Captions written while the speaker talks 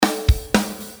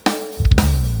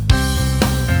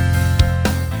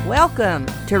Welcome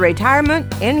to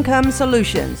Retirement Income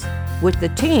Solutions with the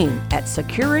team at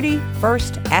Security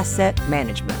First Asset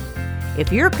Management.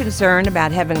 If you're concerned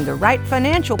about having the right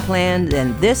financial plan,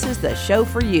 then this is the show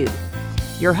for you.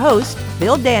 Your hosts,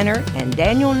 Bill Danner and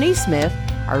Daniel Neesmith,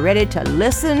 are ready to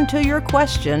listen to your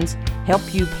questions, help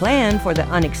you plan for the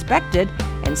unexpected,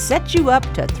 and set you up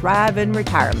to thrive in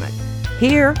retirement.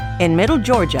 Here in Middle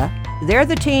Georgia, they're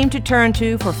the team to turn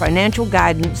to for financial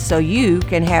guidance so you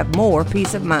can have more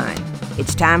peace of mind.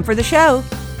 It's time for the show.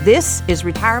 This is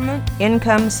Retirement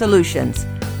Income Solutions.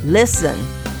 Listen,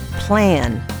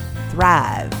 plan,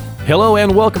 thrive. Hello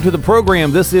and welcome to the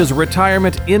program. This is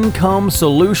Retirement Income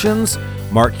Solutions.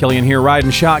 Mark Killian here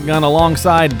riding shotgun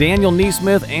alongside Daniel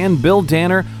Neesmith and Bill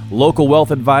Danner, local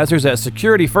wealth advisors at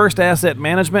Security First Asset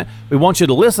Management. We want you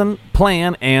to listen,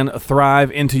 plan, and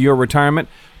thrive into your retirement.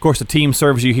 Of course, the team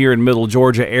serves you here in Middle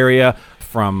Georgia area,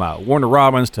 from Warner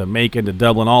Robins to Macon to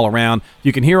Dublin, all around.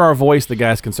 You can hear our voice. The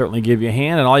guys can certainly give you a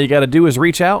hand, and all you got to do is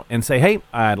reach out and say, hey,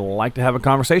 I'd like to have a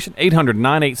conversation.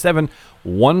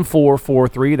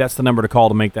 800-987-1443. That's the number to call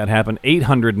to make that happen.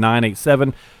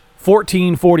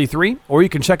 800-987-1443. Or you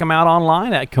can check them out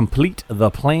online at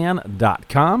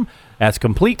CompleteThePlan.com. That's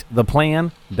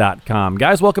CompleteThePlan.com.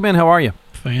 Guys, welcome in. How are you?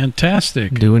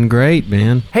 Fantastic. Doing great,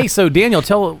 man. Hey, so Daniel,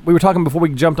 we were talking before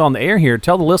we jumped on the air here.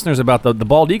 Tell the listeners about the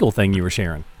bald eagle thing you were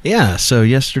sharing. Yeah, so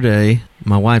yesterday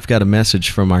my wife got a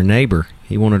message from our neighbor.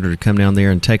 He wanted her to come down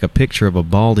there and take a picture of a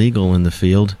bald eagle in the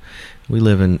field. We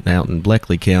live out in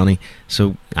Bleckley County,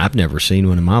 so I've never seen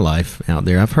one in my life out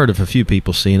there. I've heard of a few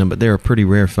people seeing them, but they're a pretty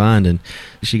rare find, and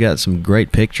she got some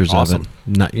great pictures of it.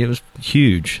 It was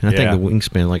huge. I think the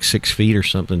wingspan like 6 feet or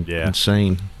something. Yeah.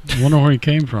 Insane. I wonder where he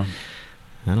came from.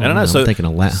 I don't know. So, I'm thinking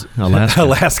Alaska.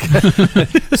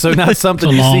 So not something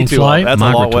you see too often. That's a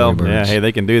lot. Well, yeah. Hey,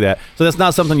 they can do that. So that's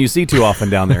not something you see too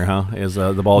often down there, huh? Is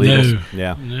the bald eagles?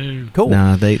 Yeah. No. Cool.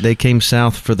 No, they came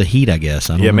south for the heat, I guess.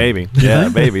 I don't know. Maybe. Yeah,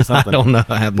 maybe something. I don't know.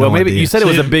 I have no idea. Maybe you said it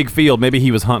was a big field. Maybe he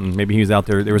was hunting. Maybe he was out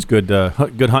there. There was good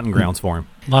hunting grounds for him.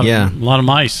 A lot of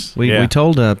mice. We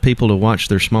told people to watch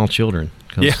their small children.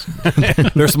 Yeah,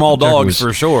 they're small dogs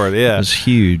for sure. Yeah, it was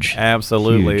huge.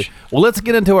 Absolutely. Huge. Well, let's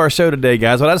get into our show today,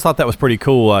 guys. But I just thought that was pretty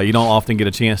cool. You don't often get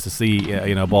a chance to see,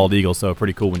 bald eagles, so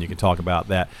pretty cool when you can talk about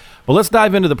that. But let's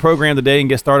dive into the program today and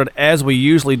get started as we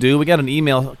usually do. We got an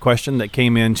email question that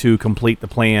came in to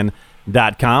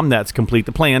CompleteThePlan.com. That's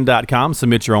CompleteThePlan.com.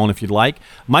 Submit your own if you'd like.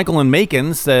 Michael in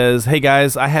Macon says, hey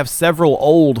guys, I have several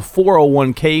old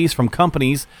 401ks from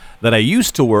companies that I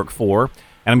used to work for,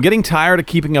 and I'm getting tired of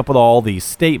keeping up with all these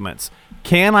statements.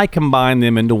 Can I combine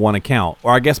them into one account?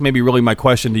 Or I guess maybe really my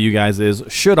question to you guys is,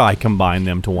 should I combine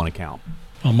them to one account?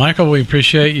 Well, Michael, we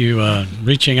appreciate you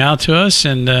reaching out to us,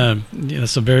 and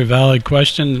that's a very valid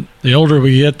question. The older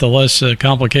we get, the less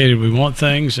complicated we want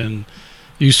things, and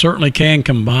you certainly can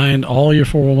combine all your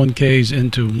 401ks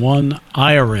into one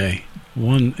IRA,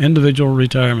 one individual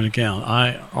retirement account,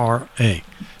 IRA.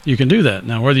 You can do that.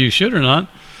 Now, whether you should or not,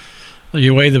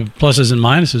 you weigh the pluses and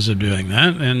minuses of doing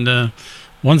that. And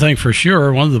one thing for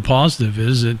sure, one of the positive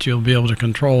is that you'll be able to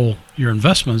control your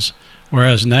investments,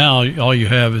 whereas now all you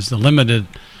have is the limited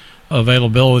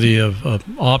availability of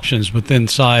options within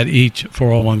inside each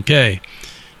 401k.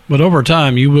 But over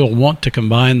time, you will want to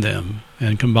combine them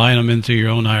and combine them into your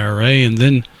own IRA, and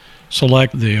then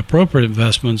select the appropriate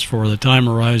investments for the time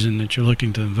horizon that you're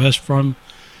looking to invest from.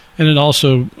 And it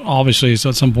also, obviously, at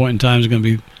some point in time is going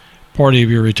to be part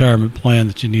of your retirement plan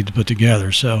that you need to put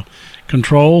together. So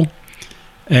control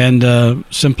and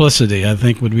simplicity, I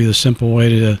think, would be the simple way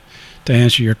to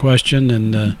answer your question.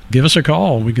 And give us a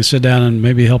call. We can sit down and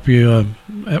maybe help you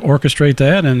orchestrate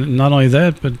that. And not only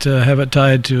that, but have it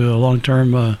tied to a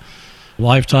long-term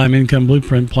lifetime income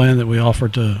blueprint plan that we offer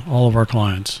to all of our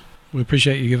clients. We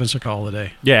appreciate you giving us a call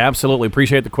today. Yeah, absolutely.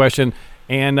 Appreciate the question.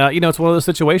 And, it's one of those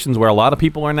situations where a lot of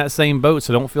people are in that same boat,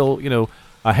 so don't feel,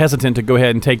 hesitant to go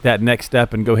ahead and take that next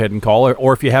step and go ahead and call.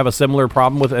 Or if you have a similar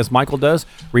problem with, as Michael does,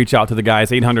 reach out to the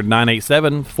guys,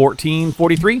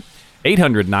 800-987-1443,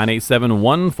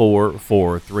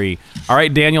 800-987-1443. All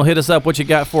right, Daniel, hit us up. What you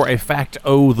got for a fact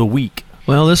o' the week?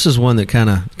 Well, this is one that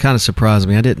kind of surprised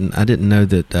me. I didn't know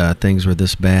that things were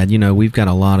this bad. We've got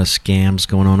a lot of scams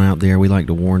going on out there. We like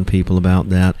to warn people about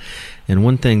that. And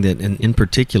one thing that in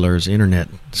particular is internet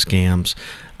scams.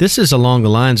 This is along the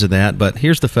lines of that, but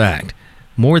here's the fact.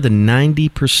 More than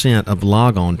 90% of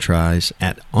log-on tries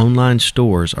at online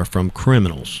stores are from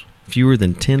criminals. Fewer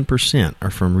than 10% are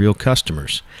from real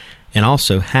customers. And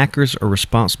also, hackers are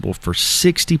responsible for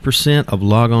 60% of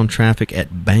log-on traffic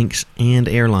at banks and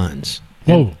airlines.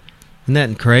 Whoa. Isn't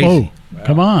that crazy? Oh,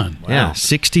 come on. Yeah,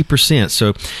 60%.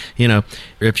 So,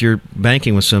 if you're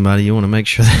banking with somebody, you want to make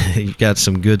sure that you've got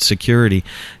some good security.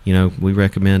 We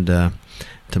recommend to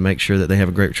make sure that they have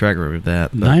a great track record with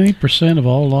that. 90% of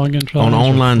all login tries on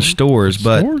online stores,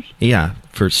 but stores? Yeah,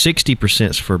 for 60%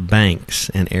 is for banks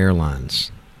and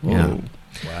airlines. Whoa. Yeah.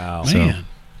 Wow. Man. So,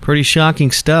 pretty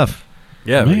shocking stuff.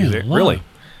 Yeah, Man, really.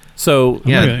 So,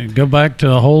 I'm gonna go back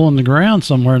to a hole in the ground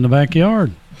somewhere in the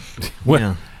backyard.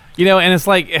 well, Yeah. and it's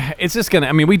like, it's just going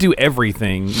to, we do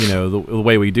everything, the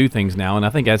way we do things now. And I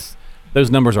think those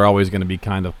numbers are always going to be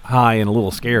kind of high and a little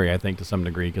scary, I think, to some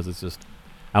degree, because it's just,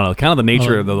 I don't know, kind of the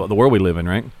nature of the world we live in,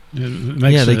 right?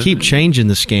 They keep changing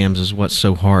the scams is what's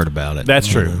so hard about it. That's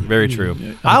true. Very true.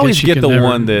 I I always guess you get can the never-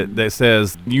 one that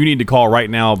says you need to call right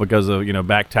now because of,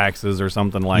 back taxes or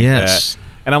something like Yes. that.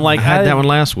 And I'm like, I had that one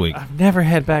last week. I've never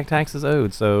had back taxes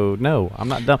owed, so no, I'm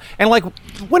not dumb. And like,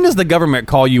 when does the government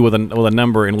call you with a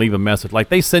number and leave a message? Like,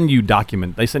 they send you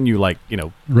Registered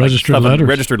stuff- letters.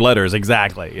 Registered letters,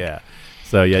 exactly. Yeah.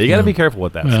 So yeah, you got to be careful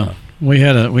with that Well, stuff. we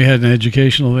had an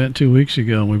educational event 2 weeks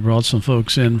ago, and we brought some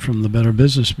folks in from the Better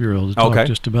Business Bureau to talk Okay.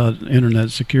 just about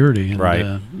internet security. And, Right.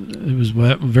 It was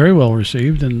very well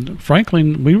received, and frankly,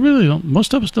 we really don't.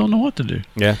 Most of us don't know what to do.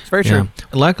 Yeah, it's very Yeah. true.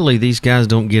 Luckily, these guys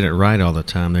don't get it right all the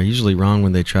time. They're usually wrong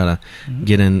when they try to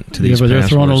get into Yeah, these but they're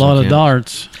throwing a passwords lot and of can-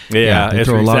 darts. Yeah, they it's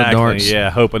throw a lot of exactly, darts.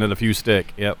 Yeah, hoping that a few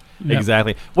stick. Yep. Yep.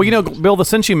 Exactly. Well, Bill,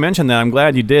 since you mentioned that, I'm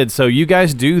glad you did. So you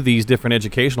guys do these different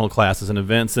educational classes and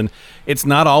events, and it's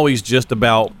not always just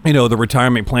about, the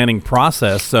retirement planning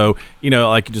process. So,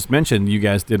 like you just mentioned, you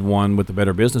guys did one with the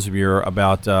Better Business Bureau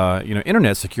about,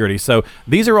 internet security. So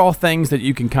these are all things that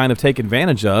you can kind of take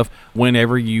advantage of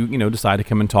whenever you, decide to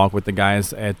come and talk with the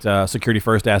guys at Security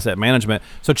First Asset Management.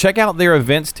 So check out their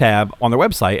events tab on their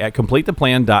website at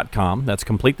CompleteThePlan.com. That's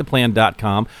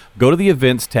CompleteThePlan.com. Go to the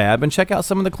events tab and check out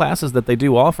some of the classes that they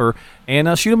do offer,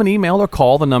 and shoot them an email or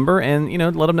call the number, and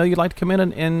let them know you'd like to come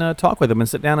in and talk with them and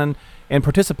sit down and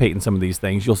participate in some of these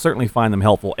things. You'll certainly find them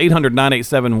helpful.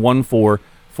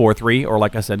 800-987-1443, or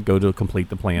like I said, go to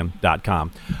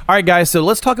CompleteThePlan.com. All right, guys, so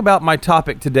let's talk about my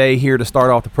topic today here to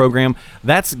start off the program.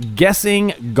 That's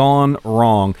guessing gone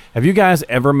wrong. Have you guys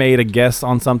ever made a guess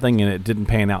on something and it didn't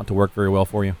pan out to work very well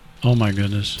for you? Oh my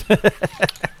goodness!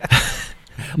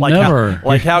 Never.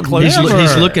 How close?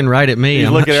 He's looking right at me. He's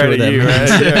I'm looking not sure right what at you, that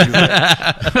means.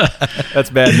 right? Yeah, that's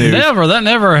bad news. That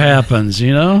never happens.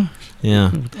 Yeah.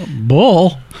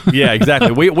 Bull. Yeah,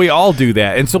 exactly. We all do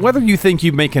that. And so whether you think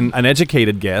you make an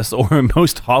educated guess or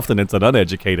most often it's an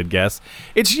uneducated guess,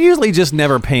 it's usually just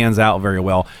never pans out very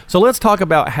well. So let's talk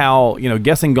about how,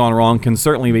 guessing gone wrong can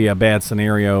certainly be a bad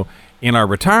scenario in our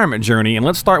retirement journey. And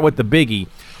let's start with the biggie.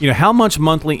 How much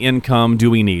monthly income do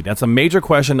we need? That's a major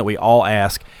question that we all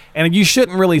ask. And you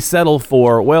shouldn't really settle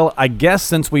for, well, I guess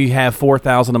since we have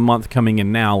 $4,000 a month coming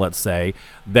in now, let's say,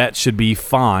 that should be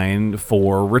fine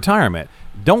for retirement.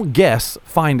 Don't guess,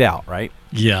 find out, right?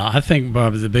 Yeah, I think,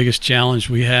 Bob, the biggest challenge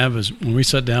we have is when we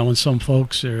sit down with some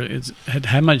folks, it's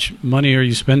how much money are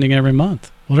you spending every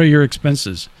month? What are your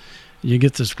expenses? You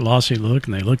get this glossy look,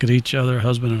 and they look at each other,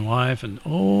 husband and wife, and,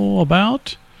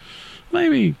 about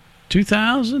maybe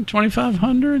 $2,000,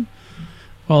 $2,500.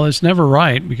 Well, it's never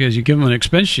right, because you give them an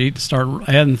expense sheet to start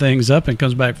adding things up, and it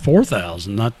comes back $4,000,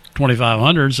 not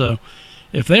 $2,500. So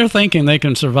if they're thinking they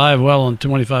can survive well on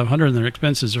 $2,500 and their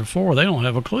expenses are $4,000, they don't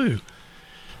have a clue.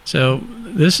 So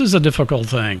this is a difficult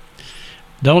thing.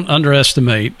 Don't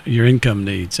underestimate your income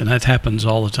needs, and that happens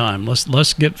all the time.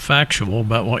 Let's get factual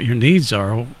about what your needs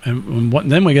are, and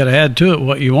then we got to add to it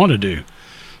what you want to do.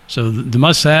 So the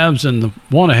must-haves and the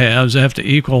want-to-haves have to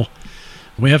equal.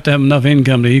 We have to have enough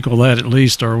income to equal that at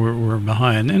least, or we're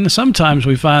behind. And sometimes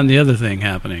we find the other thing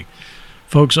happening.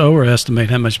 Folks overestimate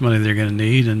how much money they're going to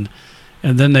need, and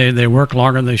then they work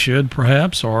longer than they should,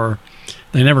 perhaps, or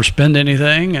they never spend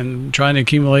anything and trying to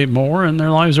accumulate more, and their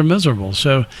lives are miserable.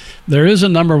 So there is a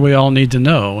number we all need to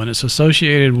know, and it's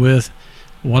associated with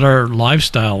what our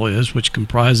lifestyle is, which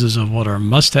comprises of what our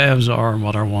must-haves are and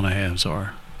what our want-to-haves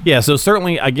are. Yeah, so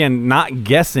certainly, again, not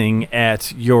guessing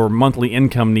at your monthly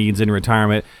income needs in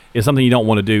retirement is something you don't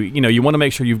want to do. You want to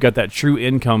make sure you've got that true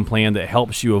income plan that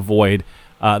helps you avoid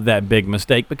that big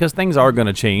mistake, because things are going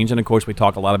to change. And of course, we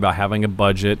talk a lot about having a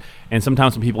budget. And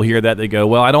sometimes when people hear that, they go,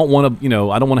 "Well, I don't want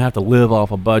to have to live off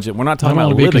a budget." We're not talking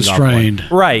about living constrained. off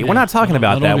one. Right. Yeah. We're not talking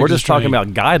about that. We're just talking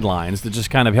about guidelines that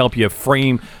just kind of help you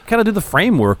do the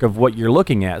framework of what you're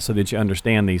looking at so that you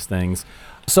understand these things.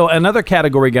 So another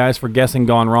category, guys, for guessing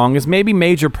gone wrong is maybe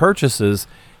major purchases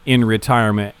in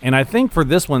retirement. And I think for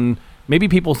this one, maybe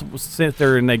people sit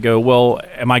there and they go, well,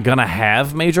 am I going to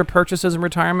have major purchases in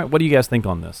retirement? What do you guys think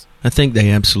on this? I think they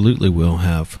absolutely will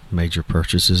have major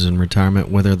purchases in retirement,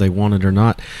 whether they want it or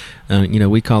not.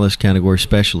 We call this category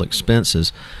special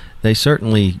expenses. They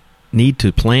certainly need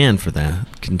to plan for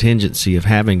that contingency of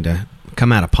having to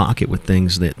come out of pocket with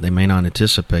things that they may not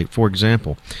anticipate. For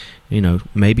example,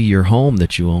 maybe your home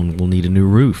that you own will need a new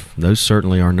roof. Those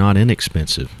certainly are not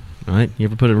inexpensive. Right? You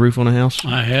ever put a roof on a house?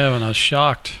 I have, and I was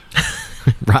shocked.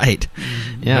 Right.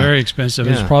 Yeah. Very expensive.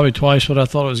 Yeah. It's probably twice what I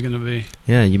thought it was going to be.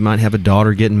 Yeah, you might have a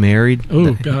daughter getting married.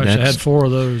 Oh, gosh, I had 4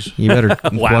 of those. You better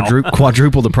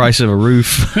quadruple the price of a roof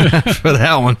for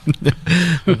that one.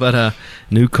 But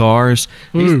new cars,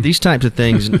 these types of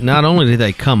things, not only do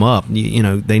they come up,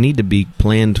 they need to be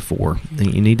planned for.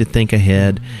 You need to think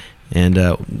ahead. And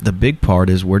the big part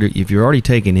is if you're already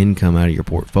taking income out of your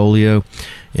portfolio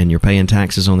and you're paying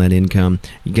taxes on that income,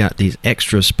 you got these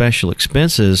extra special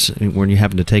expenses when you're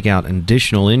having to take out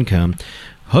additional income.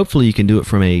 Hopefully you can do it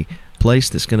from a place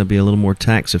that's going to be a little more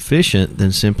tax efficient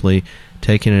than simply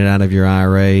taking it out of your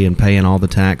IRA and paying all the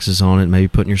taxes on it, maybe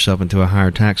putting yourself into a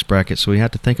higher tax bracket. So we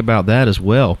have to think about that as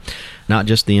well, not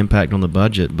just the impact on the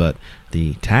budget, but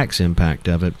the tax impact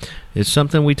of it. It's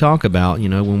something we talk about.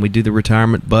 When we do the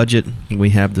retirement budget, we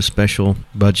have the special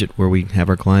budget where we have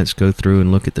our clients go through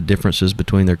and look at the differences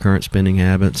between their current spending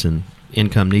habits and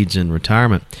income needs in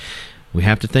retirement. We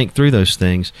have to think through those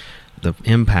things, the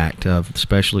impact of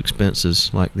special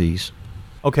expenses like these.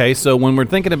 Okay, so when we're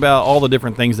thinking about all the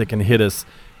different things that can hit us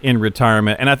in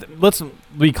retirement, and let's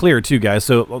be clear too, guys.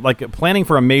 So, like, planning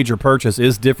for a major purchase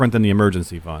is different than the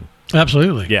emergency fund.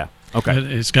 Absolutely. Yeah. Okay.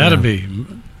 It's got to be.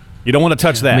 You don't want to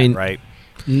touch that, right?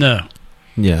 No.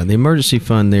 Yeah, the emergency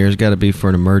fund there has got to be for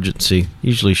an emergency.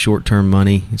 Usually short-term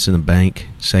money. It's in a bank,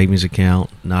 savings account,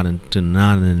 not an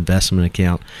investment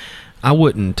account. I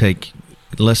wouldn't take,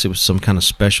 unless it was some kind of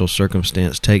special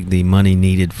circumstance, take the money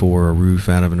needed for a roof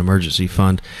out of an emergency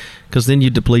fund, because then you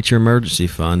deplete your emergency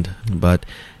fund. But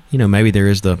maybe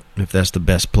if that's the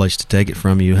best place to take it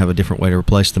from, you have a different way to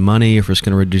replace the money. If it's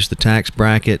going to reduce the tax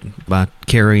bracket by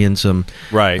carrying some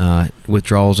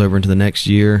withdrawals over into the next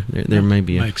year, there may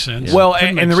be makes sense. Well,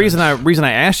 and the reason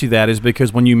I asked you that is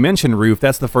because when you mentioned roof,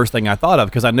 that's the first thing I thought of,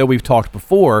 because I know we've talked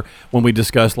before when we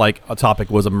discussed, like, a topic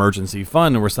was emergency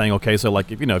fund, and we're saying, okay, so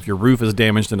like if your roof is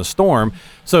damaged in a storm,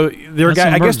 so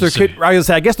I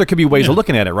guess there could be ways of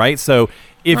looking at it, right? So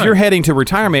if you're heading to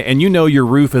retirement and your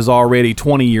roof is already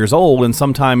 20 years old and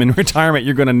sometime in retirement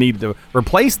you're going to need to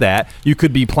replace that, you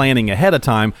could be planning ahead of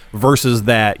time versus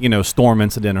that, storm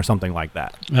incident or something like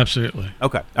that. Absolutely.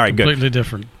 Okay. All right, Completely good.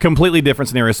 different. Completely different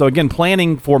scenario. So again,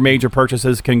 planning for major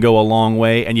purchases can go a long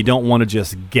way, and you don't want to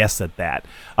just guess at that.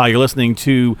 You're listening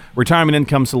to Retirement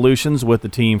Income Solutions with the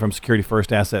team from Security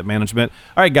First Asset Management.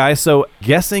 All right, guys, so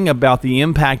guessing about the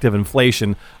impact of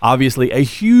inflation, obviously a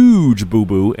huge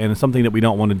boo-boo and something that we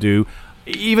don't want to do.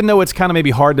 Even though it's kind of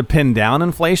maybe hard to pin down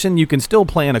inflation, you can still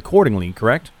plan accordingly,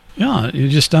 correct? Yeah,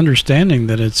 just understanding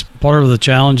that it's part of the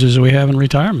challenges we have in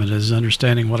retirement is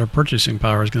understanding what our purchasing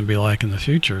power is going to be like in the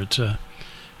future.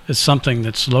 It's something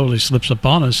that slowly slips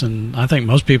upon us, and I think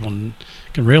most people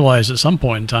can realize at some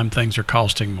point in time things are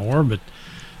costing more, but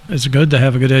it's good to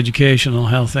have a good education on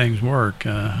how things work.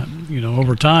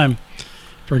 Over time,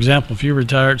 for example, if you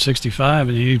retire at 65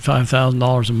 and you need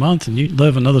 $5,000 a month and you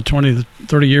live another 20 to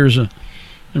 30 years in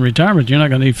retirement, you're not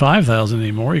going to need $5,000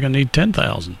 anymore. You're going to need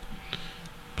 $10,000,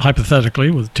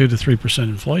 hypothetically, with 2 to 3%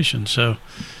 inflation. So,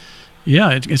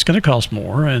 yeah, it's going to cost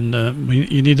more, and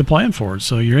you need to plan for it.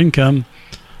 So your income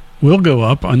will go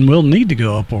up and will need to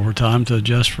go up over time to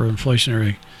adjust for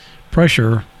inflationary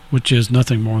pressure, which is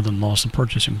nothing more than loss of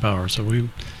purchasing power. So we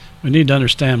need to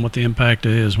understand what the impact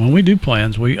is. When we do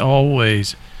plans, we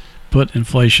always put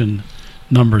inflation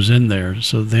numbers in there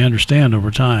so they understand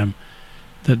over time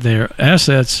that their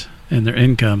assets and their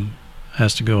income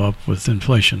has to go up with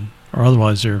inflation, or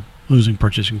otherwise they're losing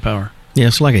purchasing power. Yeah,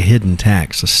 it's like a hidden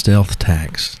tax, a stealth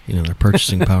tax. The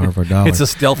purchasing power of our dollar. It's a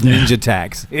stealth ninja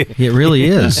tax. It really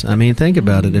is. I mean, think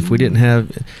about it. If we didn't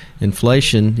have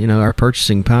inflation, our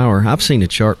purchasing power, I've seen a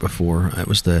chart before. It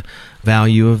was the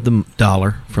value of the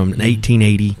dollar from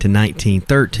 1880 to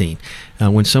 1913.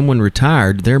 When someone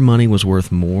retired, their money was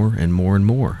worth more and more and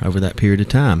more over that period of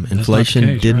time.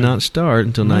 Inflation did not start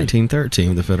until 1913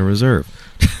 with the Federal Reserve.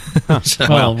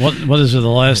 Well, what is it? The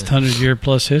last 100-year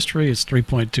plus history? It's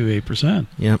 3.28%.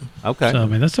 Yep. Okay. So I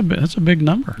mean, that's a big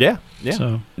number. Yeah. Yeah.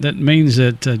 So that means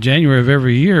that January of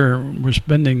every year we're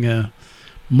spending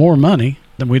more money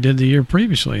than we did the year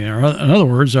previously. Or in other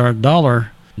words, our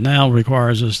dollar now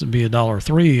requires us to be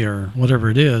 $1.03 or whatever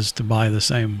it is to buy the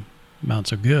same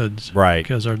amounts of goods, Right.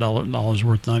 Because our dollar's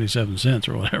worth 97 cents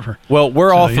or whatever. Well,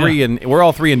 we're all So, three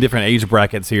in different age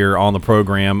brackets here on the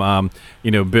program.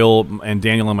 Bill and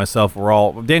Daniel and myself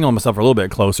Daniel and myself are a little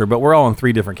bit closer, but we're all in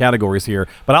three different categories here.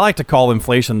 But I like to call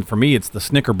inflation, for me, it's the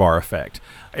Snicker bar effect.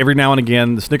 Every now and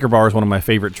again, the Snicker bar is one of my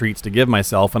favorite treats to give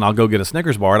myself, and I'll go get a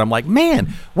Snickers bar, and I'm like,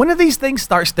 man, when do these things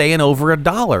start staying over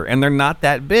 $1? And they're not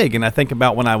that big. And I think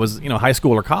about when I was, high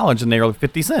school or college, and they were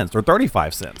 50 cents or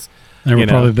 35 cents. They were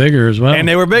probably bigger as well. And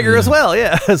they were bigger as well,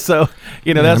 yeah. So,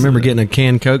 I remember getting a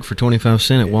canned Coke for 25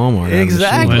 cents at Walmart.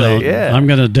 Exactly. Well, yeah. I'm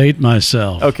going to date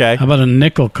myself. Okay. How about a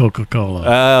nickel Coca-Cola?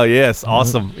 Oh, yes.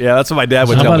 Awesome. Yeah, that's what my dad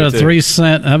would tell me, too. How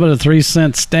about a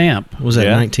 3-cent stamp? Was that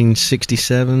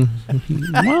 1967?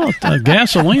 Well,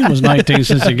 gasoline was 19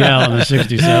 cents a gallon in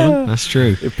 67. That's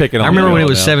true. You're picking on I remember me when it right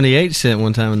was now. 78 cents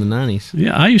one time in the 90s.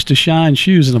 Yeah, I used to shine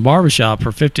shoes in a barbershop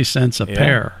for 50 cents a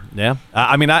pair. Yeah.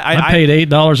 I paid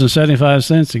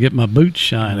 $8.75 to get my boots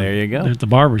shined. There you go. At the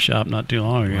barbershop not too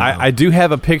long ago. I do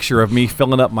have a picture of me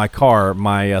filling up my car,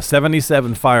 my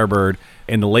 77 Firebird,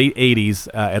 in the late 80s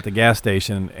at the gas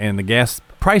station, and the gas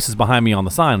price is behind me on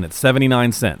the sign. It's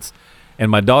 79 cents. And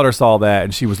my daughter saw that,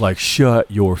 and she was like, shut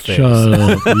your face. Shut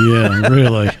up. Yeah,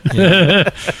 really.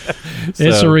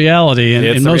 It's a reality.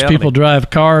 And most people drive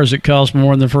cars that cost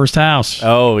more than their first house.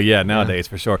 Oh, yeah, nowadays,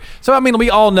 for sure. So, we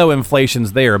all know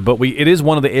inflation's there, but it is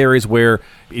one of the areas where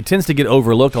it tends to get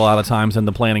overlooked a lot of times in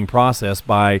the planning process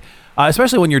by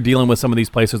especially when you're dealing with some of these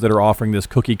places that are offering this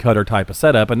cookie cutter type of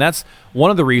setup. And that's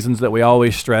one of the reasons that we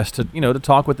always stress to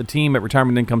talk with the team at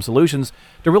Retirement Income Solutions,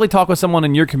 to really talk with someone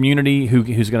in your community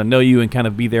who's going to know you and kind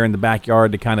of be there in the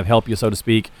backyard to kind of help you, so to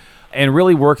speak, and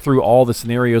really work through all the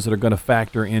scenarios that are going to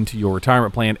factor into your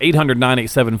retirement plan.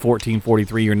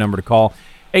 800-987-1443, your number to call.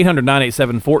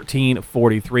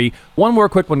 800-987-1443. One more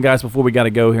quick one, guys, before we got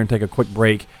to go here and take a quick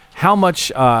break. How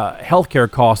much healthcare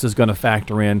cost is going to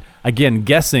factor in? Again,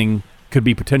 guessing could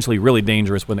be potentially really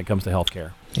dangerous when it comes to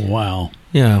healthcare. Wow.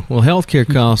 Yeah, well, healthcare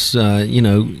costs,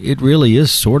 it really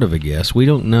is sort of a guess. We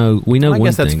don't know. We know I one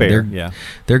guess that's thing. fair.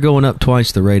 They're going up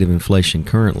twice the rate of inflation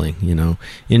currently.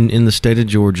 In the state of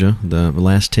Georgia, the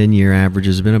last 10-year average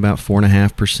has been about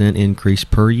 4.5% increase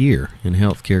per year in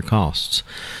healthcare costs.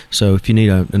 So if you need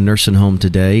a nursing home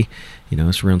today,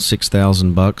 it's around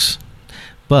 $6,000.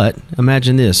 But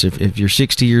imagine this, if you're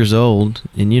 60 years old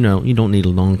and you don't need a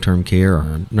long-term care or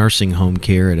a nursing home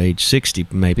care at age 60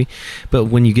 maybe, but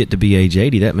when you get to be age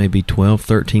 80, that may be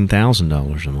 $12,000,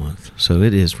 $13,000 a month. So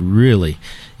it is really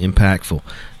impactful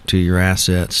to your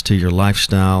assets, to your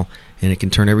lifestyle, and it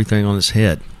can turn everything on its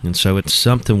head. And so it's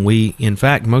something in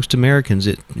fact, most Americans,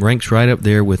 it ranks right up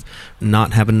there with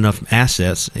not having enough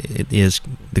assets. It is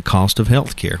the cost of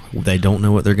health care. They don't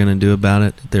know what they're going to do about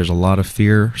it. There's a lot of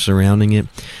fear surrounding it.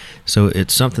 So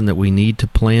it's something that we need to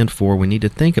plan for. We need to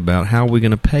think about how we're going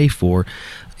to pay for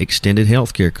extended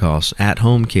health care costs,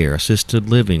 at-home care, assisted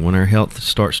living. When our health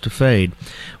starts to fade,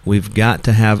 we've got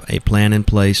to have a plan in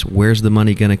place. Where's the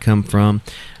money going to come from?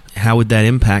 How would that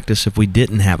impact us if we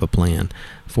didn't have a plan?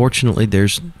 Fortunately,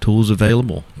 there's tools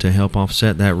available to help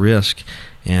offset that risk.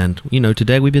 And,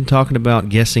 today we've been talking about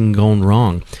guessing gone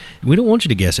wrong. We don't want you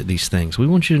to guess at these things. We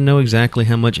want you to know exactly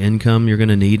how much income you're going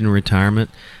to need in retirement,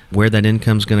 where that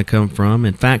income's going to come from,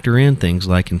 and factor in things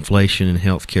like inflation and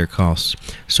healthcare costs.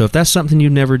 So if that's something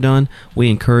you've never done, we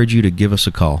encourage you to give us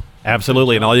a call.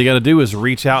 Absolutely. And all you got to do is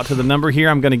reach out to the number here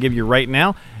I'm going to give you right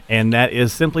now. And that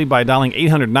is simply by dialing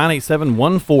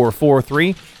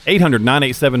 800-987-1443,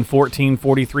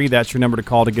 800-987-1443. That's your number to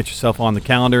call to get yourself on the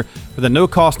calendar for the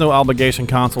no-cost, no-obligation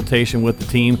consultation with the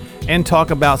team and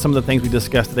talk about some of the things we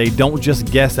discussed today. Don't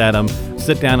just guess at them.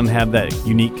 Sit down and have that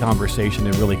unique conversation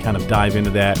and really kind of dive into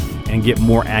that and get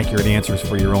more accurate answers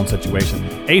for your own situation.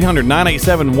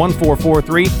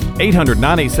 800-987-1443,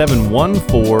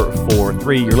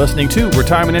 800-987-1443. You're listening to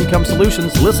Retirement Income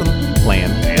Solutions. Listen,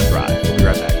 plan, and thrive. We'll be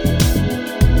right back.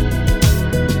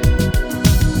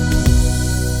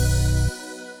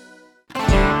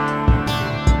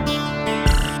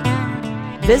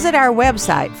 Visit our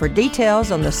website for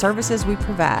details on the services we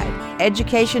provide,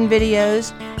 education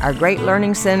videos, our great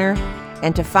learning center,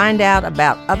 and to find out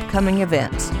about upcoming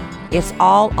events. It's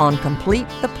all on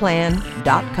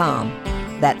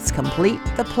CompleteThePlan.com. That's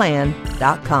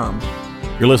CompleteThePlan.com.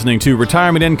 You're listening to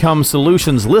Retirement Income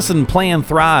Solutions. Listen, plan,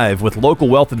 thrive with local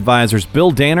wealth advisors Bill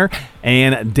Danner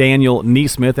and Daniel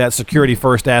Neesmith at Security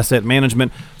First Asset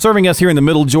Management, serving us here in the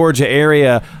Middle Georgia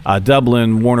area,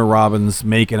 Dublin, Warner Robins,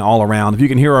 Macon, all around. If you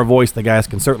can hear our voice, the guys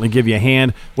can certainly give you a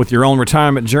hand with your own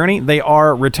retirement journey. They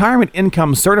are retirement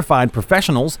income certified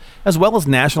professionals as well as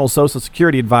National Social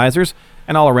Security advisors.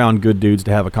 and all around good dudes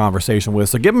to have a conversation with.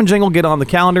 So give them a jingle, get on the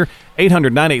calendar.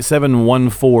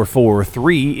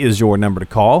 800-987-1443 is your number to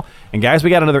call. And guys, we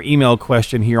got another email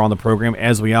question here on the program,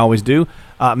 as we always do.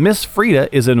 Miss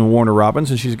Frida is in Warner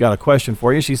Robins, and she's got a question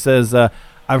for you. She says,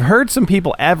 I've heard some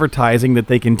people advertising that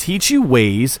they can teach you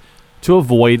ways to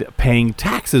avoid paying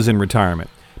taxes in retirement.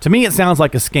 To me, it sounds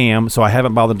like a scam, so I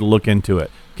haven't bothered to look into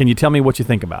it. Can you tell me what you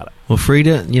think about it? Well,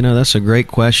 Frida, that's a great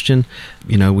question.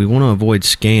 We want to avoid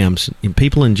scams.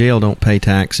 People in jail don't pay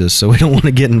taxes, so we don't want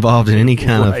to get involved in any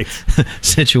kind of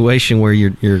situation where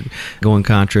you're going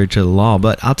contrary to the law.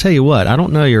 But I'll tell you what, I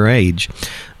don't know your age,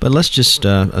 but let's just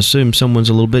assume someone's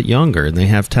a little bit younger and they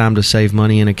have time to save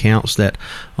money in accounts that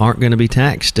aren't going to be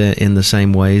taxed in the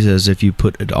same ways as if you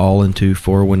put it all into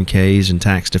 401ks and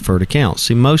tax-deferred accounts.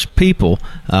 See, most people,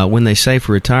 when they save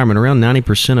for retirement, around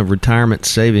 90% of retirement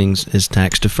savings is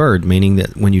tax-deferred, meaning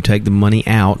that when you take the money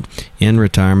out in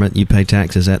retirement, you pay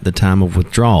taxes at the time of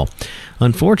withdrawal.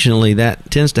 Unfortunately,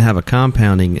 that tends to have a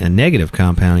negative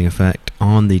compounding effect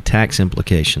on the tax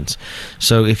implications.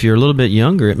 So if you're a little bit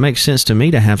younger, it makes sense to me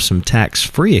to have some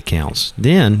tax-free accounts.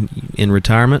 Then, in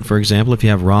retirement, for example, if you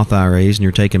have Roth IRAs and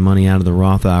you're taking money out of the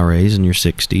Roth IRAs in your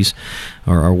 60s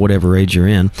or whatever age you're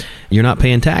in, you're not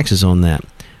paying taxes on that.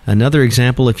 Another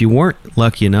example, if you weren't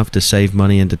lucky enough to save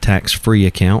money into tax-free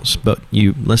accounts, but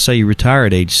let's say you retire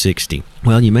at age 60,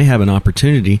 well, you may have an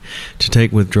opportunity to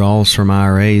take withdrawals from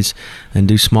IRAs and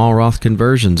do small Roth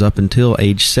conversions up until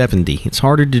age 70. It's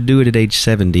harder to do it at age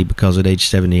 70 because at age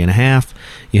 70 and a half,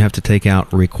 you have to take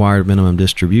out required minimum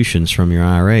distributions from your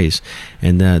IRAs,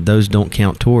 and those don't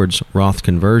count towards Roth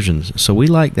conversions. So we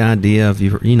like the idea of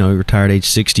you retired at age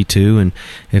 62, and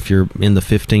if you're in the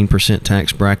 15%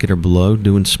 tax bracket or below,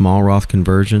 doing small Roth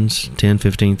conversions,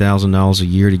 $10,000, $15,000 a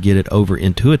year to get it over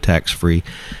into a tax-free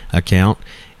account.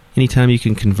 Anytime you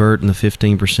can convert in the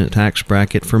 15% tax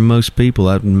bracket, for most people,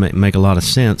 that would make a lot of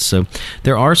sense. So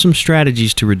there are some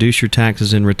strategies to reduce your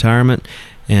taxes in retirement,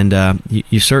 and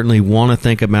you certainly want to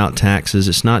think about taxes.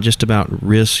 It's not just about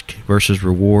risk versus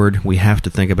reward. We have to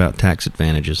think about tax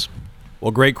advantages.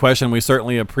 Well, great question. We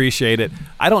certainly appreciate it.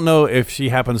 I don't know if she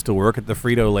happens to work at the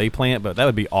Frito-Lay plant, but that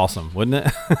would be awesome, wouldn't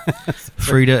it?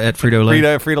 Frida at Frito-Lay? Frida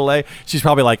at Frito-Lay. She's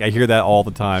probably like, I hear that all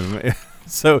the time.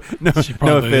 So no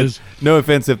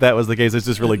offense if that was the case. It's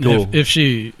just really cool. If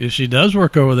she does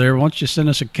work over there, why don't you send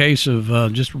us a case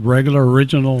of just regular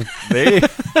original? There you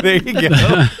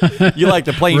go. You like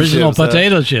the plain original chips,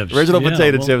 potato chips. Original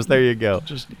potato chips. There you go.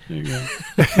 There you go.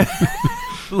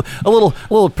 A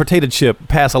little potato chip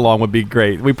pass along would be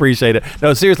great. We appreciate it.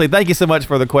 No, seriously, thank you so much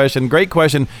for the question. Great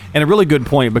question and a really good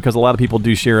point because a lot of people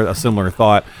do share a similar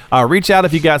thought. Reach out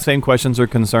if you got same questions or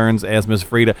concerns as Ms.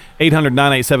 Frida.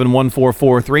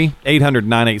 800-987-1443.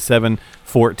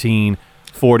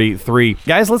 800-987-1443.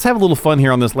 Guys, let's have a little fun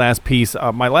here on this last piece.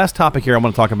 My last topic here I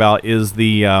want to talk about is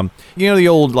the the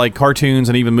old like cartoons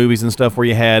and even movies and stuff where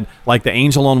you had like the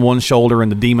angel on one shoulder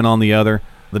and the demon on the other.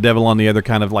 The devil on the other,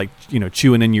 kind of like,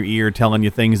 chewing in your ear, telling you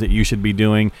things that you should be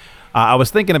doing. I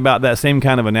was thinking about that same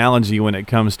kind of analogy when it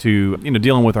comes to,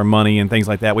 dealing with our money and things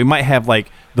like that. We might have like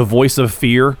the voice of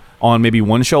fear on maybe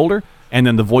one shoulder and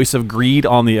then the voice of greed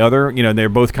on the other. They're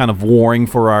both kind of warring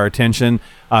for our attention,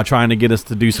 trying to get us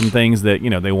to do some things that,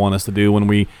 they want us to do when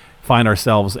we find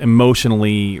ourselves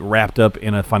emotionally wrapped up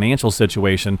in a financial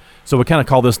situation. So we kind of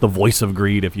call this the voice of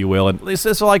greed, if you will. And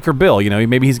it's like for Bill,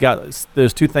 maybe he's got,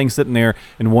 there's two things sitting there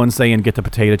and one saying get the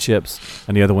potato chips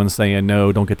and the other one saying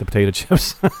no, don't get the potato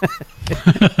chips.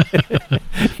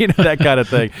 That kind of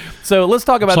thing. So let's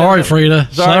talk about Sorry, Frida.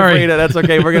 Sorry, Frida. That's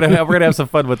okay. We're gonna have some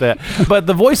fun with that. But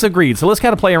the voice of greed. So let's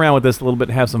kind of play around with this a little bit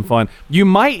and have some fun. You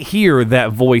might hear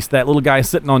that voice, that little guy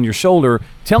sitting on your shoulder,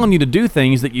 telling you to do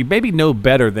things that you maybe know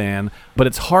better than, but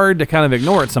it's hard to kind of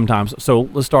ignore it sometimes. So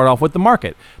let's start off with the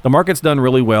market. The market's done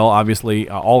really well, obviously,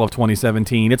 all of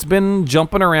 2017. It's been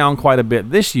jumping around quite a bit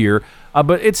this year,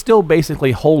 but it's still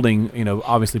basically holding,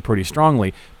 obviously pretty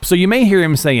strongly. So you may hear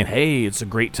him saying, hey, it's a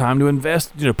great time to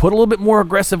invest, put a little bit more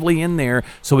aggressively in there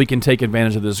so we can take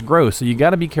advantage of this growth. So you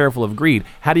got to be careful of greed.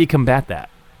 How do you combat that?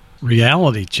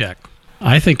 Reality check.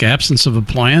 I think absence of a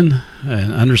plan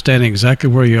and understanding exactly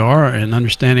where you are and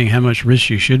understanding how much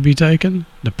risk you should be taking,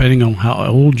 depending on how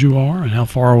old you are and how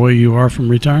far away you are from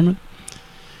retirement,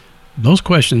 those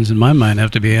questions in my mind have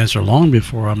to be answered long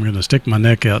before I'm going to stick my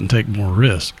neck out and take more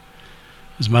risk.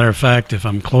 As a matter of fact, if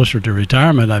I'm closer to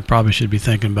retirement, I probably should be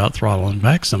thinking about throttling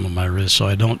back some of my risk so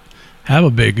I don't have a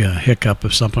big hiccup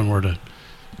if something were to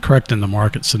correct in the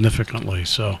market significantly.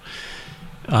 So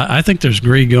I think there's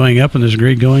greed going up and there's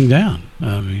greed going down.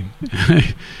 I mean,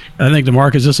 I think the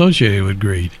market's associated with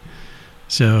greed.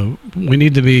 So we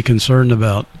need to be concerned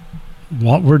about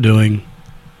what we're doing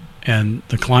and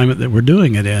the climate that we're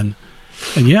doing it in.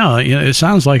 And it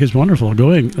sounds like it's wonderful.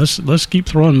 Let's keep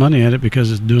throwing money at it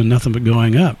because it's doing nothing but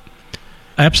going up.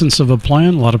 Absence of a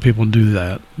plan, a lot of people do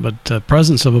that. But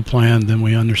presence of a plan, then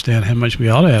we understand how much we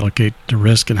ought to allocate to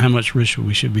risk and how much risk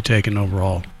we should be taking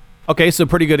overall. Okay, so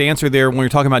pretty good answer there. When you're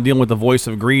talking about dealing with the voice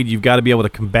of greed, you've got to be able to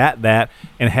combat that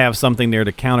and have something there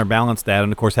to counterbalance that.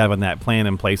 And, of course, having that plan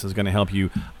in place is going to help you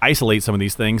isolate some of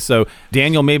these things. So,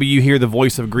 Daniel, maybe you hear the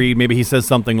voice of greed. Maybe he says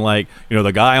something like,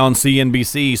 the guy on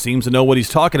CNBC seems to know what he's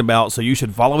talking about, so you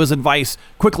should follow his advice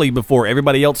quickly before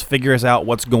everybody else figures out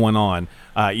what's going on.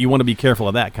 You want to be careful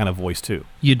of that kind of voice, too.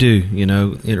 You do.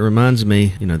 It reminds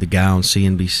me, the guy on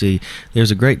CNBC.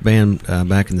 There's a great band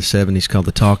back in the 70s called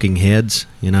the Talking Heads,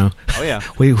 Oh, yeah.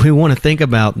 We want to think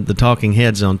about the Talking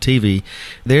Heads on TV.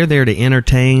 They're there to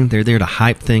entertain. They're there to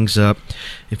hype things up.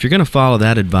 If you're going to follow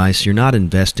that advice, you're not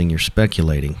investing, you're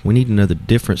speculating. We need to know the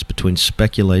difference between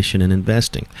speculation and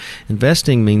investing.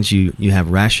 Investing means you have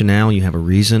rationale, you have a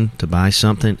reason to buy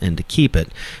something and to keep it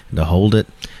and to hold it.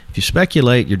 If you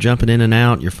speculate, you're jumping in and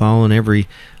out, you're following every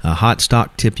hot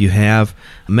stock tip you have.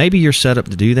 Maybe you're set up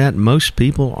to do that. Most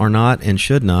people are not and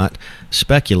should not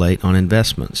speculate on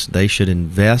investments. They should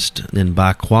invest and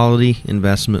buy quality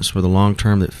investments for the long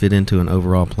term that fit into an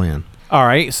overall plan. All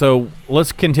right, so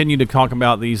let's continue to talk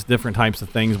about these different types of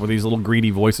things where these little greedy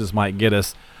voices might get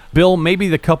us. Bill, maybe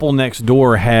the couple next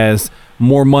door has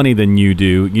more money than you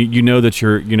do. You know that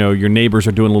your neighbors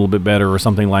are doing a little bit better or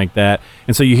something like that.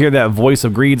 And so you hear that voice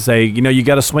of greed say, you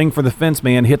got to swing for the fence,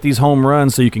 man. Hit these home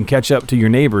runs so you can catch up to your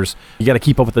neighbors. You got to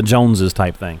keep up with the Joneses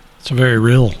type thing. It's a very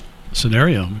real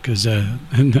scenario because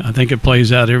and I think it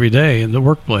plays out every day in the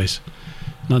workplace.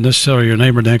 Not necessarily your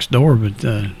neighbor next door,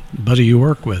 but buddy you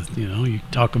work with. You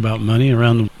talk about money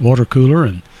around the water cooler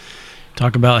and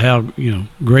talk about how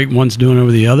great one's doing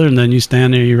over the other, and then you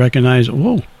stand there, you recognize,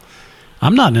 whoa,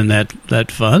 I'm not in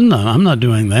that fund. I'm not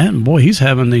doing that. And boy, he's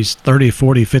having these 30,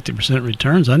 40, 50%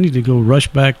 returns. I need to go rush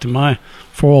back to my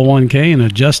 401k and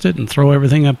adjust it and throw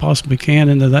everything I possibly can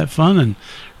into that fund and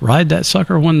ride that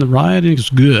sucker when the ride is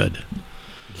good.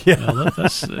 Yeah,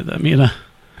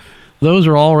 those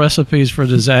are all recipes for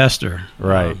disaster.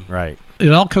 Right, right.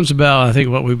 It all comes about, I think,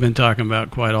 what we've been talking about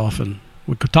quite often.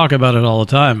 We could talk about it all the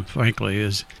time, frankly,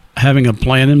 is having a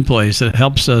plan in place that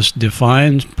helps us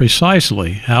define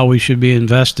precisely how we should be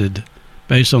invested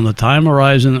based on the time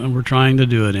horizon that we're trying to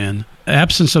do it in.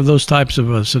 Absence of those types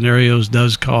of scenarios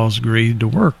does cause greed to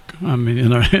work,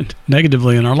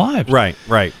 negatively in our lives. Right,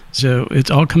 right. So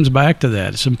it all comes back to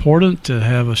that. It's important to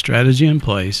have a strategy in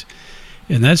place,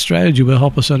 and that strategy will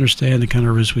help us understand the kind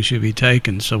of risk we should be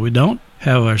taking so we don't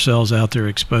have ourselves out there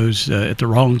exposed at the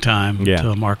wrong time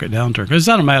to a market downturn. Because it's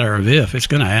not a matter of if, it's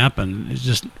going to happen.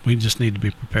 We just need to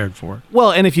be prepared for it.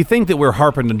 Well, and if you think that we're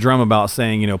harping the drum about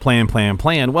saying,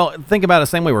 plan, well, think about it the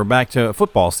same way. We're back to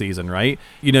football season, right?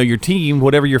 Your team,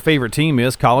 whatever your favorite team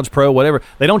is, college, pro, whatever,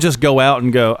 they don't just go out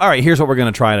and go, all right, here's what we're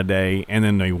going to try today, and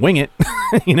then they wing it.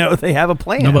 They have a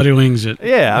plan. Nobody wings it.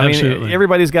 Yeah, absolutely.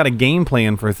 Everybody's got a game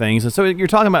plan for things. And so you're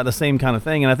talking about the same kind of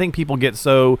thing, and I think people get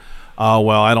so...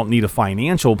 I don't need a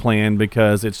financial plan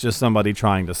because it's just somebody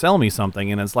trying to sell me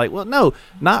something. And it's like, well, no,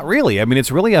 not really.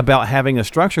 It's really about having a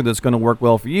structure that's going to work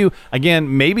well for you.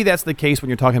 Again, maybe that's the case when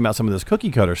you're talking about some of this cookie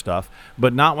cutter stuff,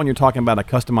 but not when you're talking about a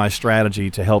customized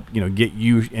strategy to help, get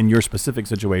you in your specific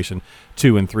situation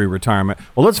to and through retirement.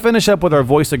 Well, let's finish up with our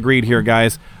voice of greed here,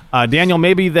 guys. Daniel,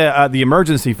 maybe the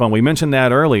emergency fund, we mentioned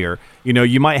that earlier.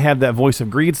 You might have that voice of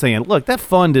greed saying, look, that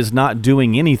fund is not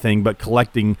doing anything but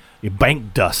collecting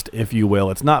bank dust, if you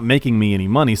will. It's not making me any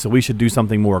money, so we should do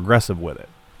something more aggressive with it.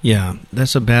 Yeah,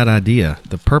 that's a bad idea.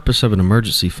 The purpose of an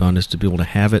emergency fund is to be able to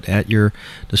have it at your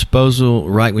disposal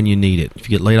right when you need it. If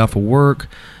you get laid off of work,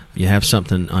 you have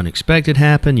something unexpected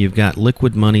happen, you've got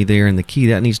liquid money there, and the key,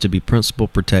 that needs to be principal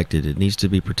protected. It needs to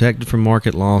be protected from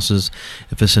market losses.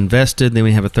 If it's invested, then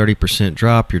we have a 30%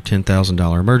 drop. Your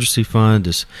 $10,000 emergency fund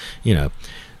is,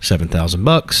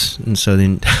 $7,000. And so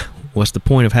then what's the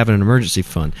point of having an emergency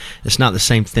fund? It's not the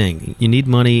same thing. You need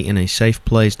money in a safe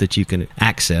place that you can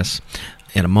access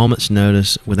at a moment's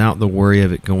notice without the worry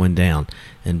of it going down.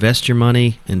 Invest your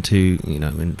money into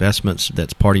investments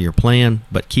that's part of your plan,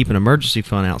 but keep an emergency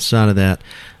fund outside of that,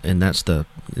 and that's the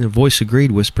voice of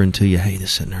greed whispering to you, hey,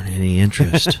 this isn't earning any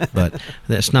interest. But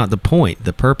that's not the point.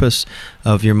 The purpose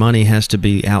of your money has to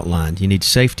be outlined. You need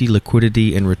safety,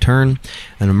 liquidity, and return.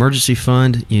 An emergency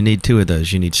fund, you need two of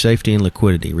those. You need safety and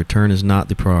liquidity. Return is not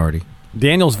the priority.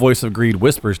 Daniel's voice of greed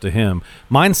whispers to him.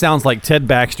 Mine sounds like Ted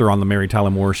Baxter on the Mary Tyler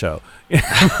Moore Show. Is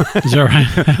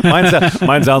that right?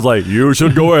 Mine sounds like, you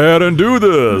should go ahead and do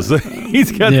this.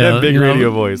 He's got that big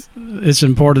radio voice. It's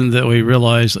important that we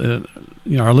realize,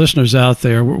 our listeners out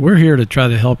there, we're here to try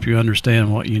to help you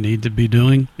understand what you need to be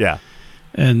doing. Yeah.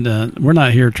 And we're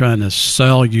not here trying to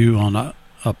sell you on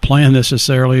a plan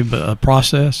necessarily, but a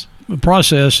process. The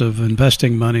process of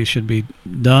investing money should be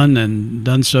done and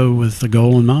done so with the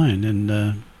goal in mind.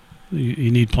 And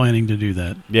you need planning to do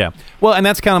that. Yeah. Well, and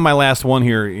that's kind of my last one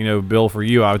here, Bill, for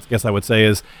you. I guess I would say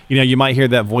is, you might hear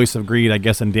that voice of greed. I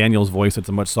guess in Daniel's voice, it's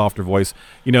a much softer voice.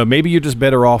 Maybe you're just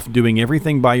better off doing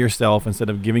everything by yourself instead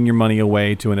of giving your money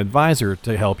away to an advisor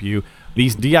to help you.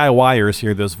 These DIYers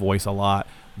hear this voice a lot,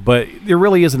 but there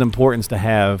really is an importance to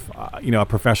have, a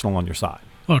professional on your side.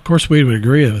 Well, of course, we would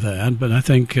agree with that, but I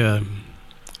think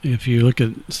if you look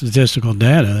at statistical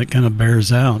data, that kind of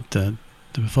bears out the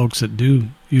folks that do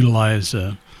utilize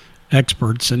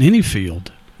experts in any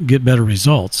field get better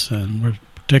results. And we're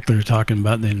particularly talking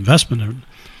about the investment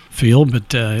field,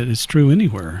 but it's true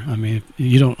anywhere. I mean,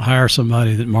 you don't hire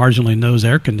somebody that marginally knows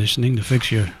air conditioning to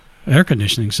fix your air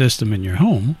conditioning system in your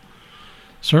home.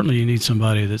 Certainly you need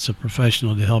somebody that's a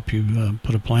professional to help you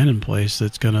put a plan in place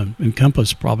that's going to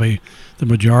encompass probably the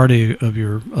majority of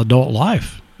your adult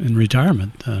life in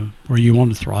retirement, where you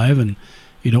want to thrive and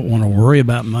you don't want to worry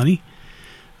about money.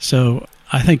 So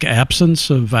I think absence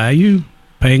of value,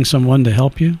 paying someone to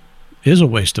help you, is a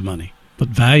waste of money. But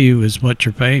value is what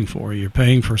you're paying for. You're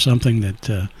paying for something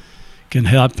that can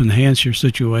help enhance your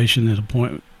situation at a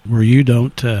point where you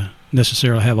don't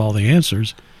necessarily have all the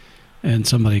answers, and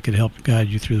somebody could help guide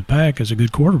you through the pack as a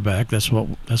good quarterback. That's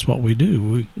what we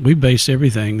do. We base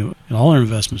everything, and all our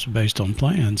investments are based on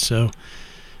plans. So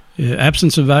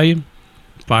absence of value,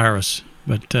 fire us.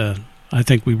 But I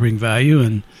think we bring value,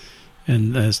 and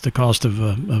that's the cost of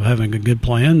having a good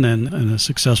plan and a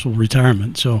successful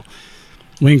retirement. So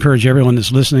we encourage everyone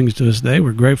that's listening to us today.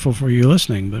 We're grateful for you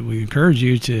listening, but we encourage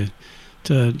you to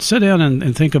sit down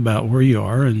and think about where you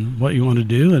are and what you want to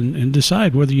do, and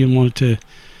decide whether you want to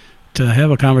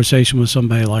have a conversation with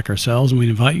somebody like ourselves, and we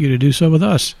invite you to do so with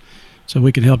us so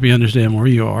we can help you understand where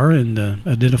you are and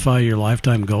identify your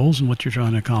lifetime goals and what you're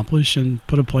trying to accomplish and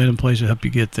put a plan in place to help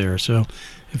you get there. So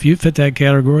if you fit that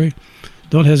category,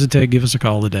 don't hesitate, give us a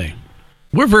call today.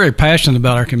 We're very passionate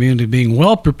about our community being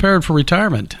well prepared for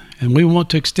retirement, and we want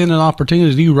to extend an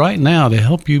opportunity to you right now to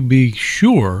help you be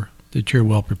sure that you're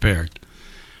well prepared.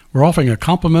 We're offering a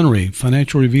complimentary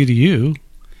financial review to you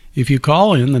if you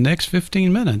call in the next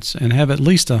 15 minutes and have at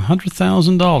least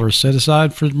 $100,000 set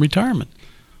aside for retirement.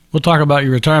 We'll talk about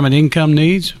your retirement income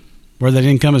needs, where that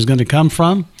income is going to come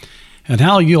from, and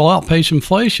how you'll outpace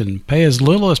inflation, pay as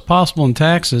little as possible in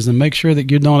taxes, and make sure that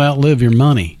you don't outlive your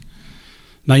money.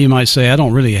 Now you might say, I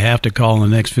don't really have to call in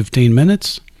the next 15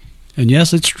 minutes. And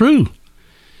yes, it's true.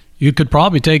 You could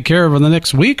probably take care of it the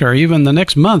next week or even the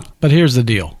next month. But here's the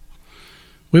deal.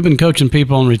 We've been coaching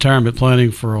people on retirement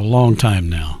planning for a long time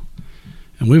now.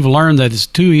 And we've learned that it's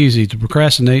too easy to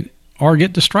procrastinate or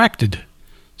get distracted.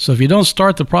 So if you don't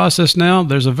start the process now,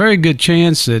 there's a very good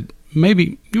chance that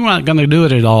maybe you're not going to do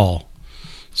it at all.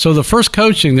 So the first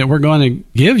coaching that we're going to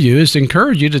give you is to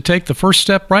encourage you to take the first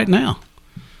step right now.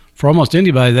 For almost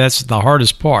anybody, that's the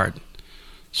hardest part.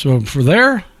 So for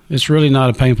there, it's really not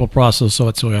a painful process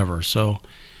whatsoever. So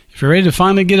if you're ready to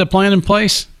finally get a plan in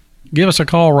place, give us a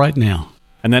call right now.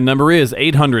 And that number is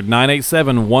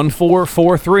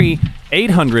 800-987-1443,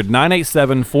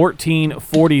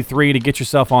 800-987-1443 to get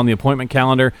yourself on the appointment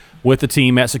calendar with the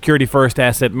team at Security First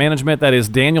Asset Management. That is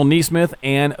Daniel Neesmith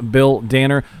and Bill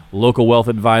Danner, local wealth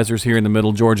advisors here in the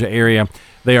Middle Georgia area.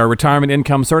 They are retirement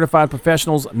income certified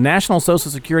professionals, national Social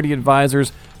Security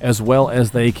advisors, as well as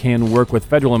they can work with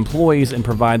federal employees and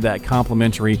provide that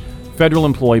complimentary federal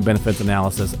employee benefits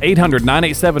analysis.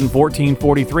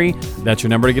 800-987-1443. That's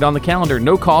your number to get on the calendar.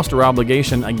 No cost or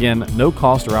obligation. Again, no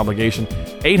cost or obligation.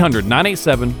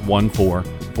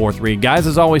 800-987-1443. Guys,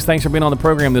 as always, thanks for being on the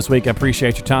program this week. I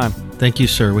appreciate your time. Thank you,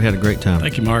 sir. We had a great time.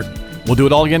 Thank you, Mark. We'll do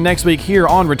it all again next week here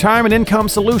on Retirement Income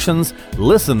Solutions.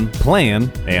 Listen,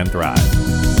 plan, and thrive.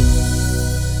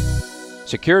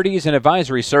 Securities and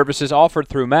advisory services offered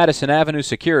through Madison Avenue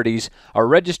Securities, a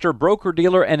registered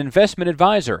broker-dealer and investment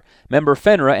advisor, member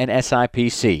FINRA and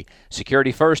SIPC.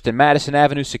 Security First and Madison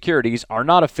Avenue Securities are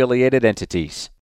not affiliated entities.